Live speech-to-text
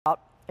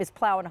is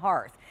Plow and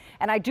Hearth.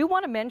 And I do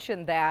want to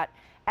mention that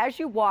as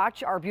you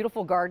watch our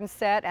beautiful garden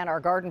set and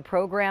our garden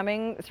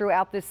programming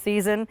throughout this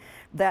season,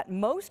 that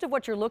most of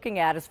what you're looking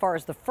at as far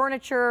as the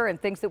furniture and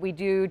things that we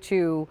do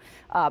to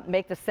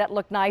make the set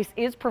look nice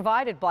is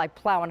provided by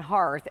Plow and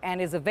Hearth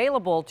and is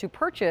available to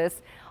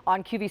purchase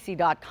on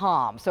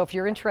QVC.com. So if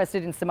you're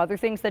interested in some other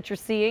things that you're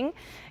seeing,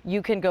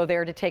 you can go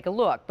there to take a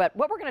look. But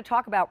what we're going to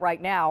talk about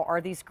right now are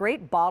these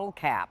great bottle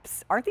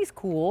caps. Aren't these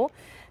cool?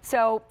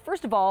 So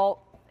first of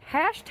all,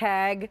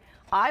 hashtag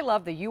I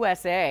love the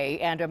USA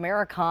and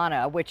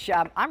Americana, which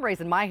I'm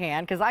raising my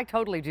hand because I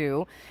totally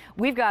do.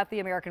 We've got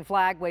the American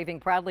flag waving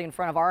proudly in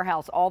front of our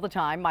house all the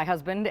time. My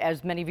husband,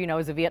 as many of you know,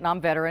 is a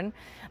Vietnam veteran.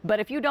 But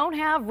if you don't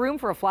have room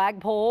for a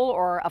flagpole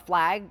or a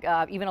flag,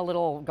 even a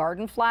little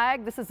garden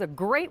flag, this is a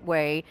great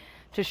way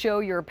to show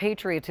your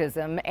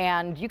patriotism,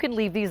 and you can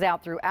leave these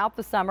out throughout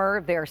the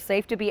summer. They're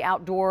safe to be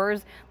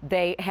outdoors.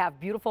 They have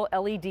beautiful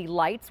LED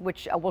lights,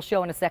 which we'll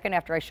show in a second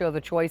after I show the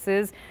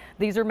choices.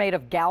 These are made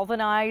of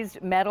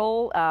galvanized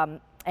metal,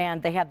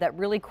 and they have that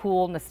really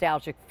cool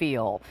nostalgic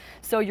feel.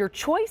 So your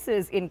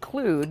choices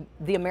include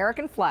the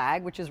American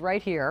flag, which is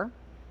right here,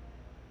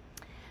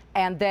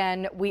 and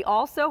then we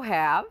also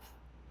have,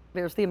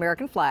 there's the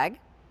American flag,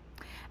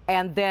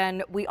 and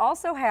then we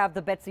also have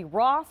the Betsy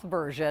Ross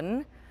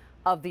version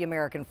of the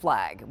American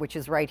flag, which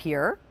is right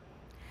here.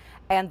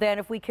 And then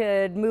if we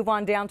could move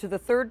on down to the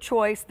third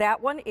choice,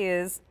 that one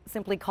is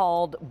simply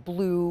called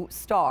Blue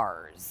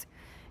Stars,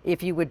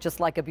 if you would just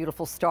like a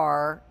beautiful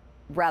star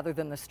rather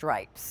than the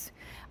stripes.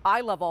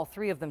 I love all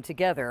three of them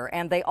together,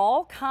 and they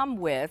all come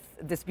with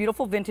this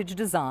beautiful vintage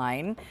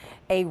design,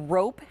 a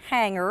rope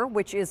hanger,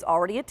 which is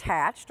already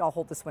attached. I'll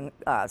hold this one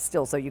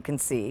still so you can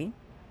see.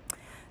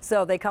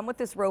 So they come with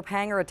this rope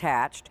hanger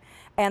attached,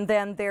 and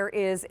then there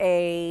is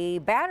a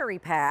battery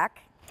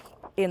pack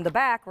in the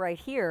back right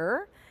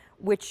here,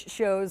 which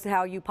shows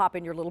how you pop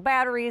in your little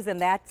batteries, and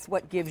that's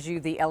what gives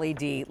you the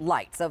LED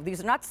light. So these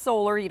are not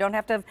solar. You don't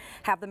have to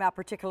have them out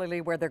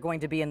particularly where they're going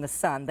to be in the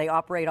sun. They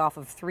operate off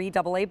of 3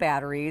 AA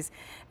batteries,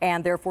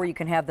 and therefore you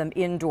can have them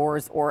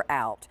indoors or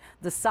out.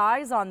 The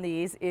size on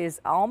these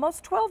is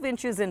almost 12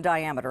 inches in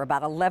diameter,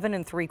 about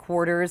 11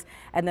 3/4,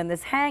 and then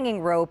this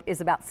hanging rope is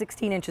about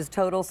 16 inches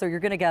total, so you're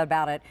going to get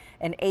about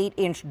an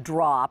 8-inch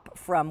drop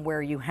from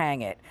where you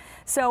hang it.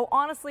 So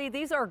honestly,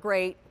 these are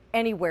great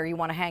anywhere you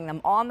want to hang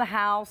them, on the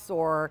house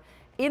or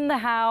in the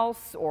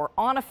house or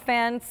on a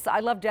fence.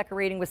 I love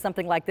decorating with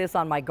something like this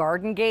on my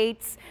garden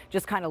gates.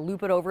 Just kind of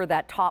loop it over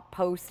that top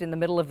post in the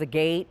middle of the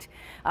gate.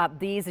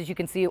 These, as you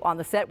can see on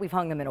the set, we've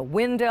hung them in a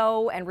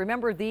window. And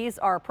remember, these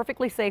are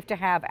perfectly safe to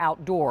have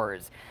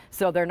outdoors,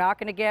 so they're not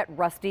going to get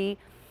rusty.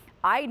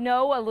 I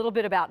know a little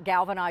bit about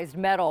galvanized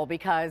metal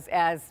because,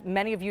 as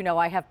many of you know,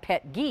 I have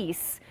pet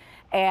geese,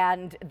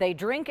 and they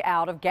drink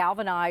out of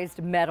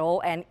galvanized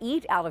metal and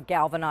eat out of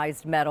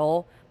galvanized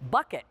metal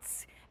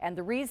buckets. And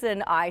the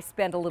reason I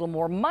spend a little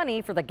more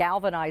money for the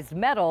galvanized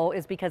metal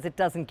is because it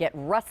doesn't get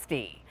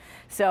rusty.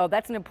 So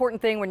that's an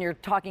important thing when you're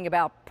talking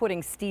about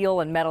putting steel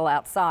and metal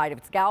outside. If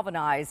it's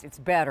galvanized, it's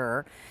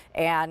better.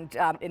 And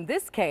in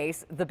this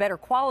case, the better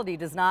quality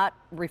does not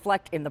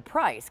reflect in the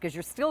price, because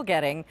you're still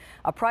getting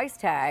a price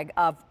tag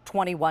of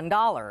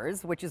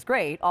 $21, which is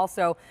great.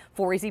 Also,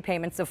 4 easy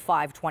payments of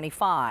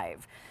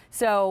 $525.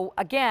 So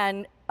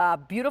again,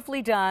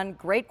 beautifully done,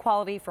 great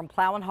quality from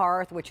Plow and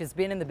Hearth, which has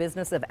been in the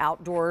business of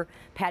outdoor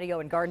patio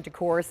and garden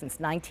decor since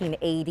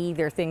 1980.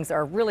 Their things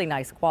are really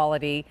nice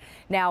quality.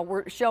 Now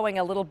we're showing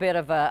a little bit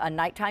of a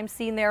nighttime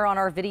scene there on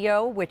our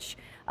video, which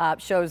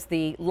shows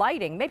the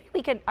lighting. Maybe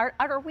we can,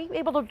 are we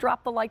able to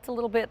drop the lights a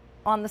little bit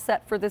on the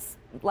set for this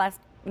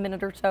last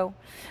minute or so?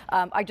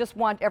 I just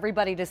want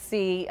everybody to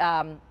see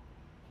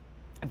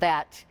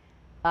that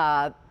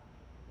the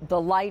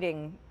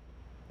lighting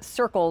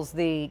circles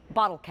the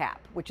bottle cap,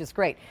 which is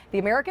great. The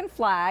American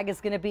flag is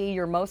going to be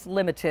your most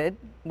limited,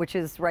 which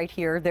is right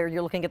here. There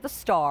you're looking at the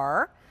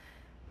star.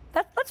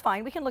 That's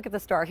fine. We can look at the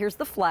star. Here's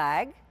the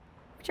flag,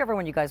 whichever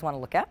one you guys want to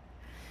look at.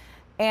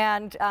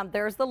 And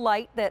there's the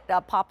light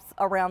that pops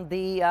around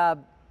the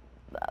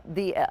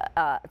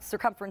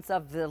circumference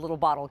of the little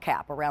bottle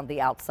cap around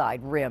the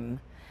outside rim.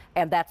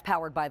 And that's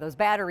powered by those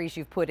batteries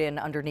you've put in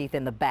underneath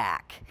in the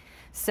back.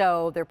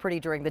 So they're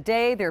pretty during the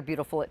day. They're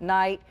beautiful at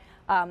night.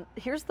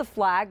 Here's the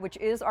flag, which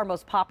is our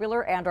most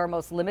popular and our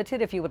most limited,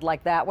 if you would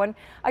like that one.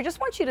 I just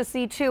want you to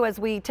see, too, as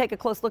we take a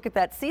close look at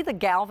that, see the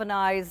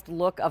galvanized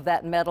look of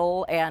that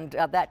metal, and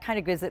that kind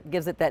of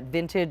gives it that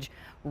vintage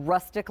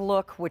rustic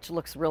look, which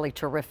looks really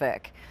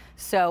terrific.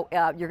 So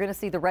you're going to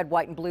see the red,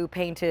 white, and blue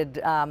painted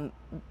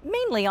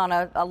mainly on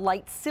a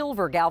light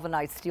silver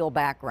galvanized steel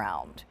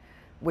background,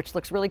 which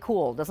looks really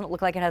cool. Doesn't it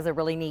look like it has a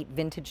really neat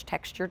vintage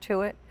texture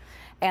to it?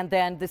 And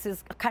then this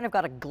is kind of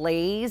got a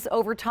glaze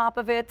over top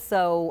of it,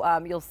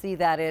 so you'll see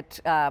that it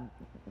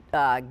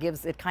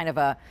gives it kind of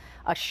a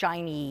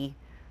shiny,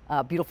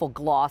 beautiful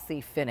glossy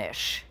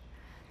finish.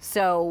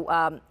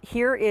 So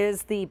here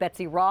is the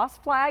Betsy Ross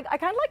flag. I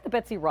kind of like the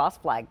Betsy Ross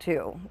flag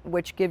too,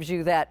 which gives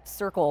you that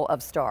circle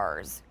of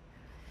stars.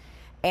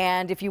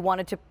 And if you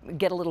wanted to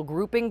get a little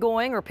grouping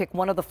going or pick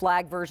one of the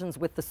flag versions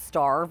with the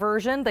star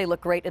version, they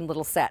look great in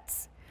little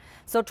sets.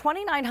 So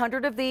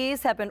 2,900 of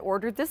these have been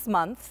ordered this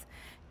month.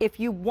 If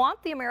you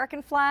want the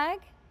American flag,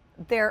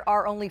 there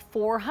are only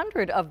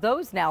 400 of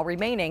those now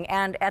remaining.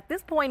 And at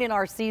this point in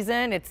our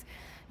season, it's,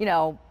 you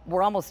know,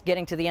 we're almost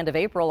getting to the end of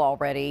April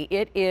already.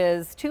 It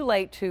is too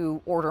late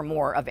to order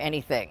more of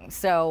anything.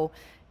 So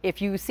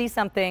if you see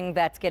something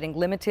that's getting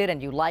limited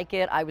and you like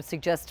it, I would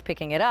suggest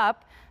picking it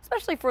up,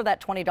 especially for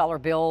that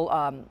 $20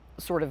 bill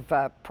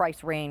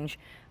price range.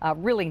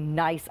 Really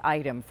nice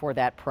item for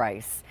that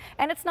price.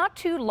 And it's not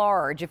too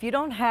large. If you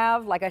don't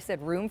have, like I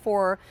said, room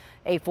for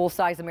a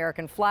full-size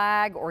American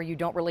flag, or you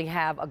don't really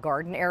have a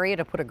garden area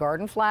to put a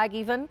garden flag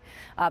even,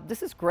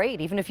 this is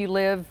great. Even if you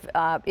live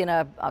in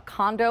a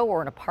condo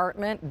or an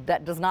apartment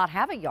that does not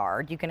have a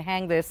yard, you can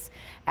hang this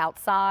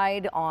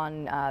outside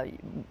on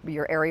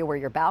your area where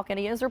your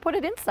balcony is, or put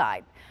it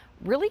inside.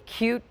 Really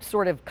cute,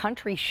 sort of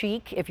country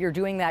chic if you're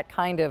doing that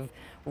kind of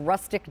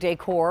rustic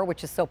decor,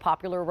 which is so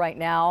popular right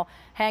now.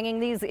 Hanging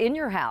these in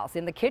your house,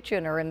 in the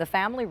kitchen or in the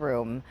family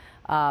room.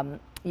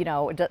 You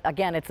know,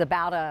 again, it's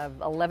about a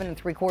 11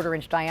 3/4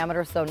 inch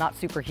diameter, so not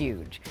super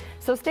huge.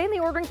 So stay in the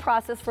ordering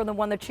process for the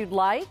one that you'd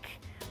like.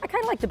 I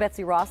kind of like the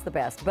Betsy Ross the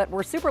best, but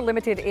we're super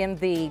limited in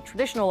the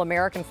traditional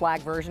American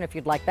flag version if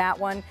you'd like that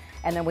one.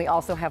 And then we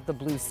also have the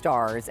blue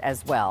stars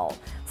as well.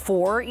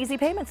 4 easy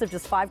payments of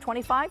just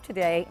 $5.25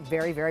 today.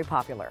 Very, very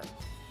popular.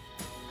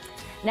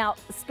 Now,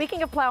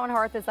 speaking of Plow and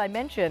Hearth, as I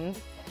mentioned,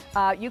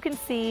 you can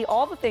see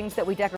all the things that we decorate